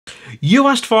You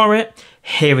asked for it,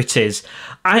 here it is.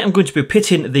 I am going to be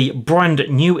pitting the brand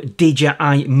new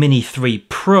DJI Mini 3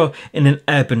 Pro in an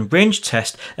urban range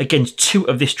test against two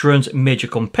of this drone's major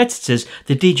competitors,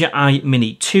 the DJI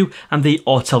Mini 2 and the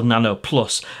Autel Nano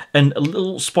Plus. And a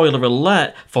little spoiler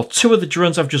alert, for two of the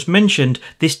drones I've just mentioned,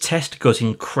 this test goes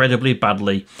incredibly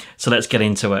badly. So let's get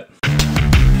into it.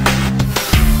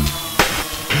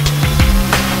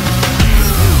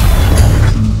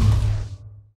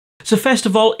 So first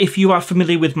of all, if you are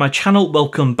familiar with my channel,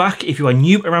 welcome back. If you are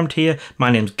new around here,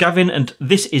 my name's Gavin and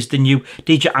this is the new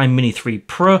DJI Mini 3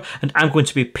 Pro, and I'm going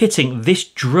to be pitting this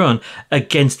drone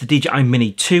against the DJI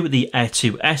Mini 2, the Air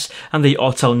 2S and the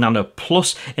Autel Nano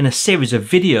Plus in a series of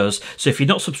videos. So if you're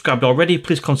not subscribed already,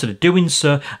 please consider doing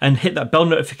so and hit that bell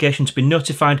notification to be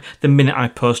notified the minute I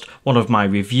post one of my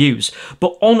reviews.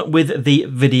 But on with the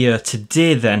video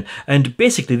today then, and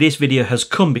basically this video has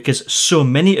come because so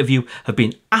many of you have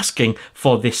been asking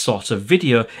for this sort of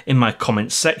video in my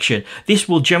comments section. This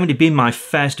will generally be my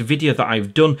first video that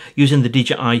I've done using the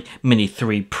DJI Mini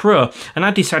 3 Pro, and I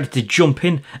decided to jump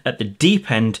in at the deep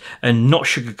end and not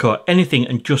sugarcoat anything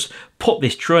and just put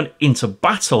this drone into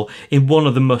battle in one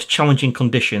of the most challenging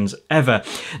conditions ever.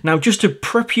 Now, just to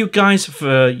prep you guys,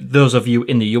 for those of you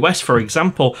in the US, for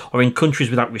example, or in countries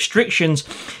without restrictions,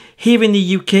 here in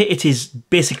the UK, it is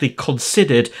basically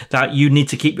considered that you need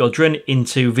to keep your drone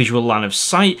into visual line of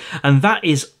sight, and that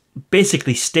is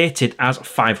basically stated as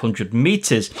 500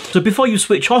 meters. So before you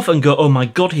switch off and go, oh my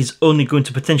god, he's only going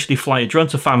to potentially fly a drone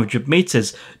to 500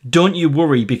 meters, don't you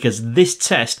worry, because this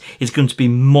test is going to be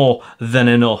more than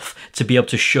enough to be able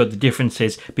to show the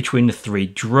differences between the three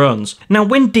drones. Now,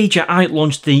 when DJI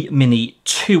launched the Mini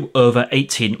 2 over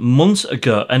 18 months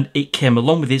ago, and it came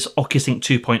along with its Ocusync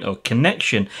 2.0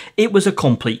 connection, it was a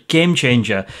complete game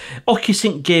changer.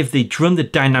 Ocusync gave the drone the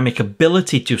dynamic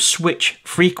ability to switch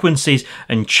frequencies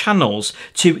and channels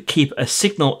to keep a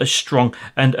signal as strong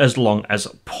and as long as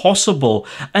possible.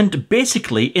 And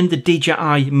basically in the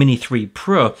DJI Mini 3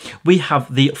 Pro, we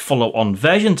have the follow-on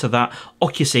version to that,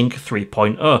 Ocusync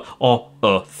 3.0 or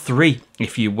O3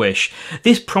 if you wish.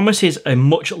 This promises a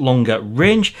much longer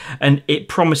range, and it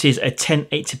promises a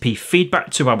 1080p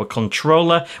feedback to our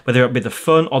controller, whether it be the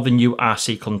phone or the new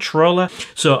RC controller.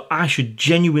 So I should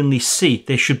genuinely see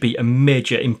there should be a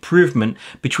major improvement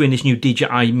between this new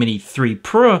DJI Mini 3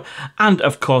 Pro and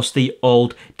of course the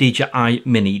old DJI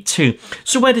Mini 2.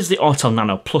 So where does the Autel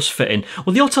Nano Plus fit in?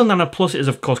 Well, the Autel Nano Plus is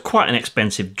of course quite an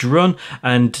expensive drone,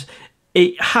 and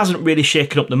it hasn't really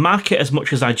shaken up the market as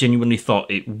much as I genuinely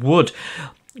thought it would.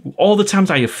 All the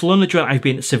times I have flown the drone, I've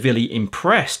been severely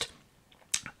impressed.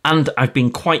 And I've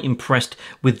been quite impressed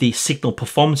with the signal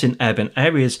performance in urban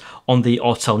areas on the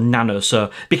Autel Nano. So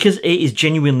because it is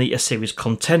genuinely a serious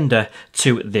contender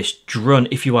to this drone,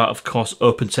 if you are of course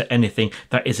open to anything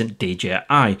that isn't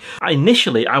DJI.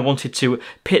 Initially, I wanted to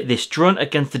pit this drone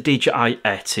against the DJI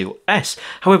Air 2S.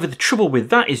 However, the trouble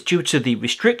with that is due to the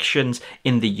restrictions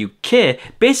in the UK,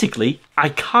 basically I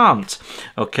can't,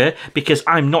 okay, because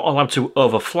I'm not allowed to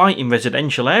overfly in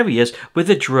residential areas with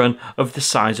a drone of the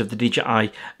size of the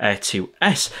DJI Air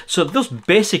 2S. So thus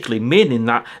basically meaning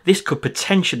that this could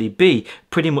potentially be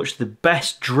pretty much the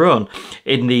best drone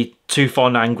in the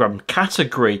 249 gram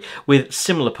category with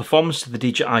similar performance to the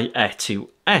DJI Air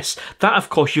 2S. That of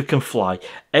course you can fly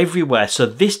everywhere, so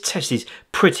this test is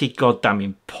pretty goddamn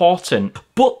important.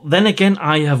 But then again,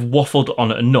 I have waffled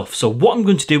on enough, so what I'm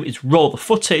going to do is roll the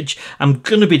footage. I'm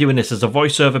going to be doing this as a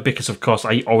voiceover because of course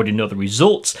I already know the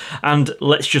results, and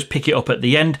let's just pick it up at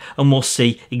the end and we'll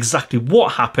see exactly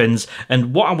what happens.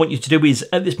 And what I want you to do is,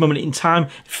 at this moment in time,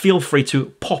 feel free to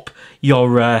pop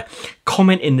your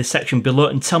comment in the section below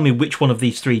and tell me which one of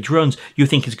these three drones you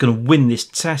think is going to win this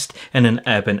test in an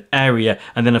urban area,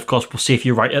 and then of course we'll see if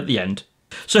you're right at the end.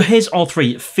 So here's all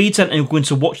three feeds, and we're going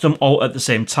to watch them all at the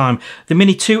same time. The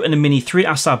Mini 2 and the Mini 3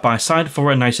 are side by side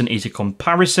for a nice and easy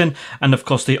comparison, and of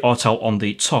course the Autel on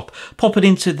the top. Pop it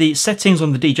into the settings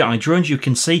on the DJI drones, you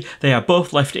can see they are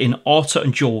both left in auto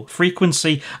and dual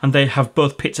frequency, and they have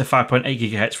both picked a 5.8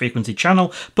 GHz frequency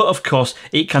channel, but of course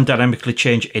it can dynamically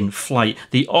change in flight.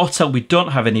 The Autel, we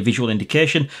don't have any visual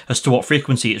indication as to what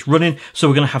frequency it's running, so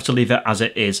we're going to have to leave it as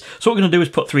it is. So what we're going to do is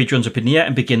put three drones up in the air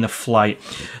and begin the flight.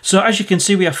 So as you can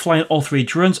see, we are flying all three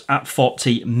drones at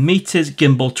 40 meters,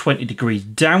 gimbal 20 degrees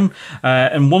down,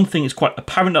 and one thing is quite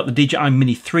apparent that the DJI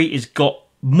Mini 3 is got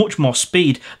much more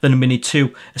speed than the Mini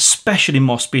 2, especially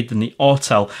more speed than the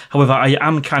Autel. However, I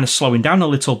am kind of slowing down a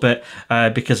little bit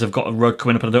because I've got a road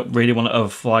coming up and I don't really want to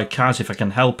overfly cars if I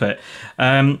can help it.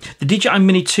 The DJI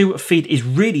Mini 2 feed is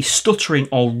really stuttering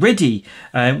already,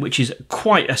 which is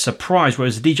quite a surprise,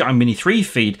 whereas the DJI Mini 3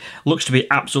 feed looks to be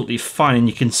absolutely fine, and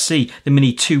you can see the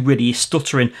Mini 2 really is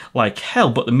stuttering like hell,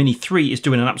 but the Mini 3 is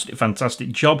doing an absolutely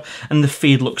fantastic job, and the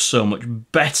feed looks so much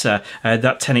better.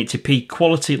 That 1080p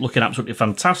quality looking absolutely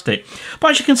fantastic.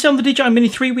 But as you can see on the DJI Mini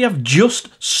 3, we have just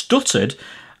stuttered,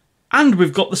 and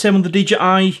we've got the same on the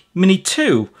DJI Mini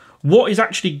 2. What is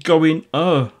actually going...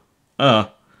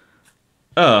 let's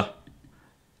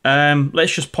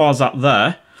just pause that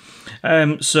there.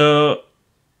 So,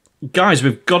 guys,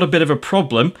 we've got a bit of a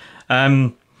problem.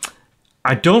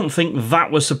 I don't think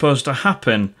that was supposed to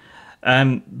happen.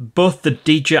 Both the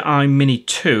DJI Mini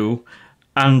 2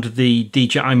 and the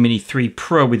DJI Mini 3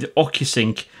 Pro with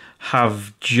Ocusync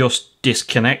have just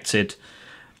disconnected.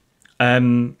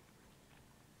 Well,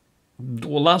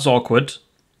 that's awkward.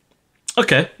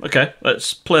 Okay,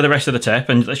 let's play the rest of the tape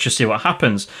and let's just see what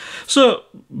happens. So,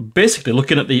 basically,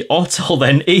 looking at the Autel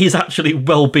then, it is actually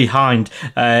well behind.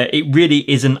 It really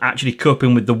isn't actually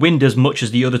coping with the wind as much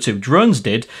as the other two drones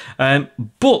did,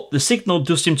 but the signal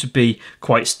does seem to be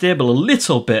quite stable. A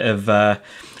little bit of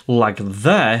lag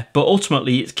there, but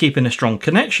ultimately it's keeping a strong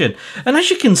connection. And as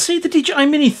you can see, the DJI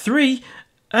Mini 3,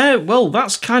 well,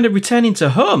 that's kind of returning to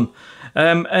home.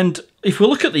 And if we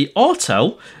look at the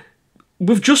Autel,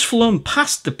 we've just flown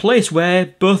past the place where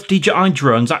both DJI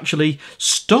drones actually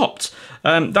stopped.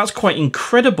 That's quite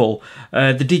incredible.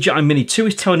 The DJI Mini 2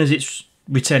 is telling us it's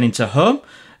returning to home.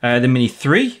 The Mini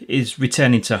 3 is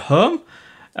returning to home.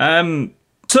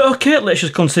 So, okay, let's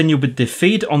just continue with the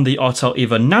feed on the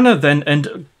Autel Nano then.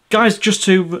 And guys, just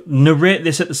to narrate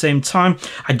this at the same time,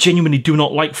 I genuinely do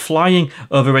not like flying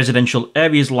over residential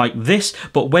areas like this,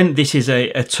 but when this is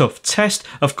a tough test,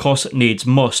 of course it needs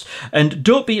must. And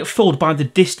don't be fooled by the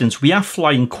distance. We are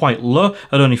flying quite low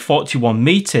at only 41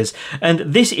 meters, and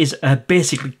this is a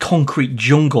basically concrete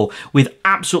jungle with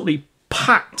absolutely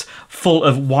packed full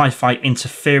of Wi-Fi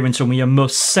interference, and we are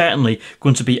most certainly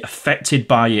going to be affected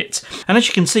by it. And as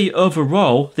you can see,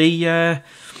 overall, the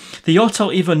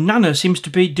Autel Nano seems to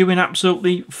be doing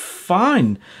absolutely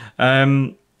fine.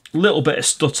 Little bit of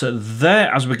stutter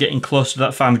there as we're getting close to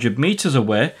that 500 meters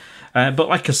away. But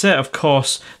like I said, of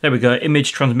course, there we go,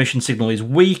 image transmission signal is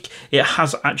weak. It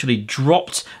has actually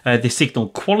dropped the signal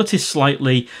quality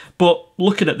slightly, but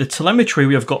looking at the telemetry,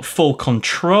 we have got full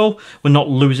control. We're not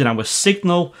losing our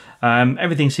signal.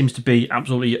 Everything seems to be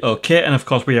absolutely okay, and of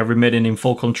course we are remaining in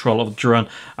full control of the drone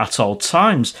at all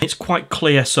times. It's quite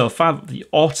clear so far that the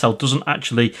Autel doesn't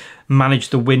actually manage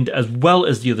the wind as well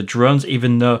as the other drones,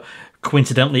 even though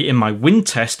coincidentally in my wind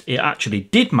test it actually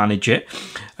did manage it.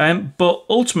 But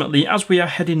ultimately, as we are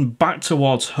heading back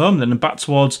towards home then, and back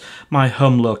towards my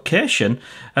home location,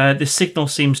 the signal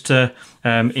seems to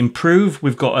improve.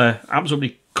 We've got a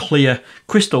absolutely clear,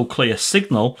 crystal clear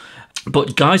signal.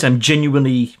 But guys, I'm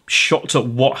genuinely shocked at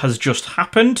what has just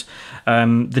happened.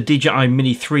 The DJI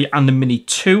Mini 3 and the Mini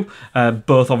 2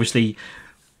 both obviously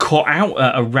cut out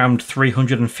at around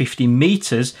 350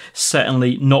 meters.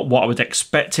 Certainly not what I was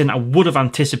expecting. I would have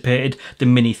anticipated the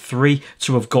Mini 3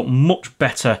 to have got much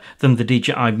better than the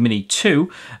DJI Mini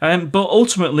 2. But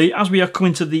ultimately, as we are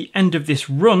coming to the end of this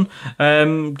run,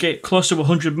 get close to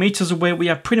 100 meters away, we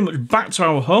are pretty much back to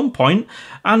our home point.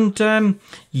 And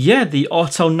yeah, the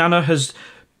Autel Nano has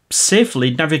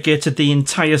safely navigated the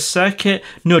entire circuit,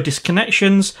 no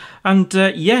disconnections, and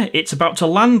yeah, it's about to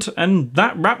land, and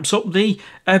that wraps up the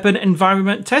urban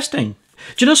environment testing.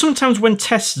 Do you know, sometimes when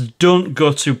tests don't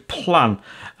go to plan,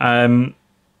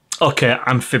 okay,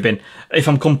 I'm fibbing. If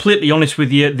I'm completely honest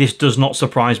with you, this does not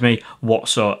surprise me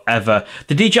whatsoever.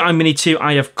 The DJI Mini 2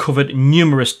 I have covered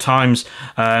numerous times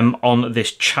on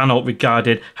this channel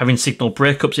regarding having signal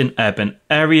breakups in urban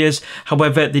areas.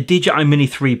 However, the DJI Mini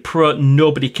 3 Pro,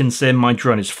 nobody can say my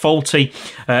drone is faulty.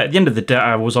 At the end of the day,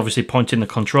 I was obviously pointing the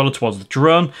controller towards the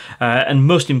drone, and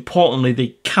most importantly,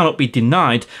 they cannot be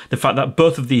denied the fact that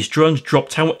both of these drones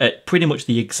dropped out at pretty much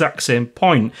the exact same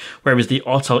point, whereas the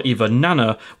Autel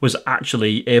Nano was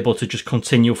actually able to just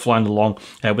continue flying along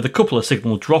with a couple of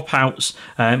signal dropouts,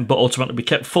 but ultimately we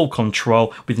kept full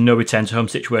control with no return to home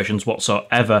situations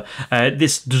whatsoever.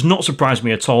 This does not surprise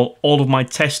me at all. All of my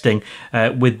testing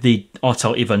with the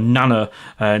Autel Nano,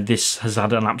 this has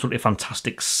had an absolutely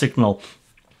fantastic signal.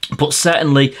 But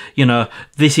certainly, you know,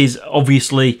 this is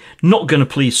obviously not going to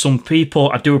please some people.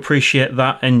 I do appreciate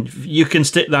that, and you can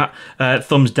stick that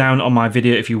thumbs down on my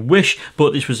video if you wish,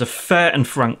 but this was a fair and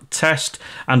frank test,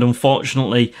 and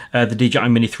unfortunately, the DJI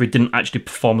Mini 3 didn't actually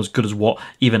perform as good as what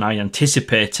even I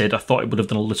anticipated. I thought it would have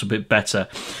done a little bit better.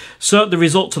 So the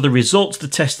results are the results, the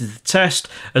test is the test.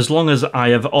 As long as I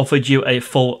have offered you a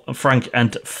full, frank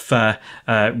and fair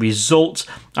result,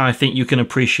 I think you can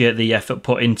appreciate the effort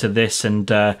put into this, and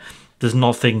there's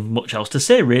nothing much else to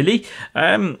say, really.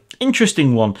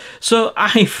 Interesting one. So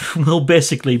I will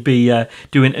basically be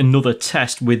doing another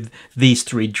test with these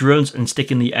 3 drones and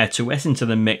sticking the Air 2S into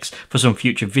the mix for some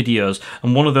future videos.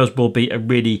 And one of those will be a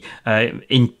really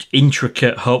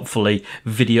intricate, hopefully,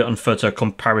 video and photo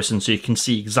comparison, so you can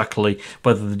see exactly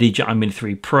whether the DJI Mini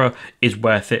 3 Pro is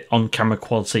worth it on camera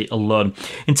quality alone.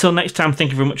 Until next time,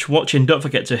 thank you very much for watching. Don't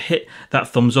forget to hit that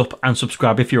thumbs up and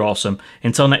subscribe if you're awesome.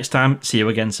 Until next time, see you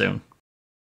again soon.